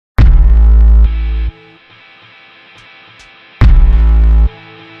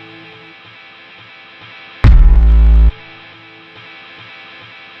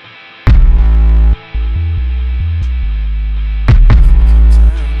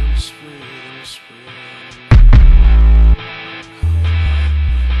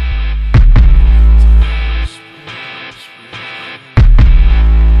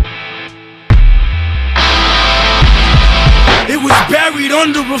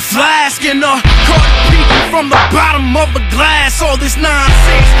under a flask and caught peeking from the bottom of a glass. All this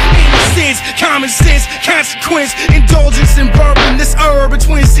nonsense, innocence, common sense, consequence, indulgence and bourbon. This herb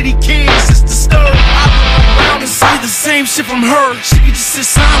between city kids is disturbed. I look around and see the same shit from her. She could just sit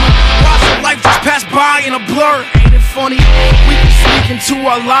silent, watch her life just pass by in a blur. Ain't it funny? We can sneak into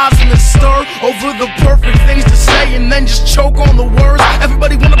our lives and then stir over the perfect things to say and then just choke on the words.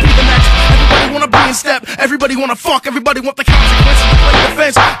 Everybody wanna be the next, everybody wanna be in step, everybody wanna fuck, everybody want the consequences to play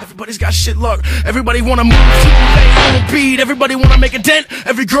defense. Everybody's got shit luck, everybody wanna move to their own beat, everybody wanna make a dent.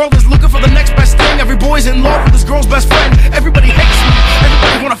 Every girl is looking for the next best thing, every boy's in love with his girl's best friend. Everybody hates me,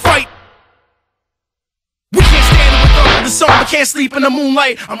 everybody wanna fight. We can't stand it without the sun, but can't sleep in the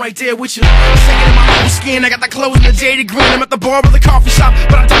moonlight. I'm right there with you, shaking in my own skin. I got the clothes and the jaded grin. I'm at the bar or the coffee shop,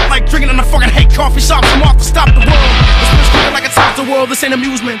 but I don't like drinking and I fucking hate coffee shops. I'm off to stop the world. It's been screaming like I topped the world. This ain't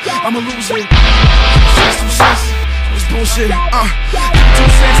amusement, I'm a loser. It's bullshit. 2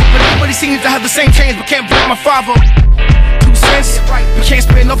 cents, but everybody seems to have the same change, but can't break my 5 up. 2 cents, but can't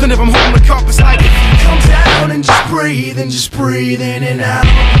spend nothing if I'm holding the cup. It's like if you come down and just breathe in and out.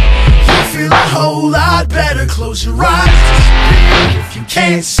 You feel a whole lot better. Close your eyes. If you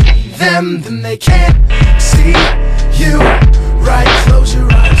can't see them, then they can't see you. Right, close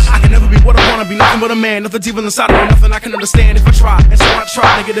your eyes. I can never be what I wanna be, nothing but a man. Nothing deeper inside of me, nothing I can understand if I try. And so I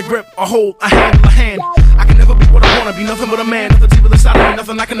try to get a grip, a hold, a handle, a hand. I can never be what I wanna be, nothing but a man. Nothing deeper inside of me,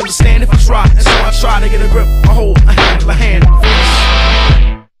 nothing I can understand if I try. And so I try to get a grip, a hold, a handle, a hand.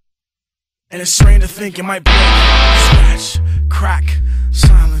 And it's strange to think it might break, scratch, crack,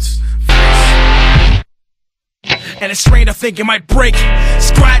 silence. And it's strange to think it might break,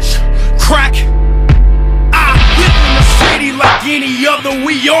 scratch, crack. I live in the city like any other.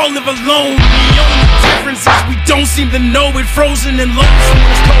 We all live alone. The only difference is we don't seem to know it. Frozen and lonesome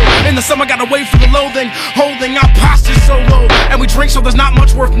when it's cold. In the summer, gotta wait for the loathing, holding our posture so low. And we drink so there's not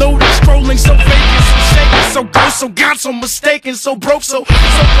much worth noting. Scrolling so vacant, so shaken, so ghost, so gone, so mistaken, so broke, so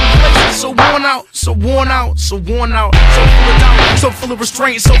complacent, so worn out, so worn out, so worn out, so full of doubt, so full of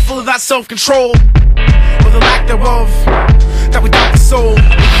restraint, so full of that self-control, or the lack thereof, that we doubt the soul.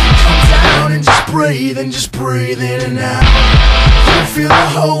 Come down and just breathe in and out. You'll feel a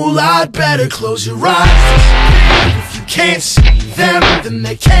whole lot better. Close your eyes. If you can't see them, then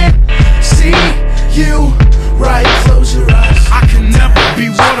they can't see you. Right, close your eyes. I can never be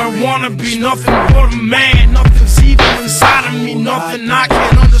what I wanna be, nothing but a man. Nothing's evil inside of me, nothing I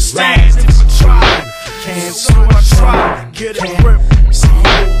can understand. If I try, can't, so I try. Get a grip, so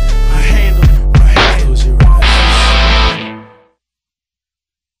I handle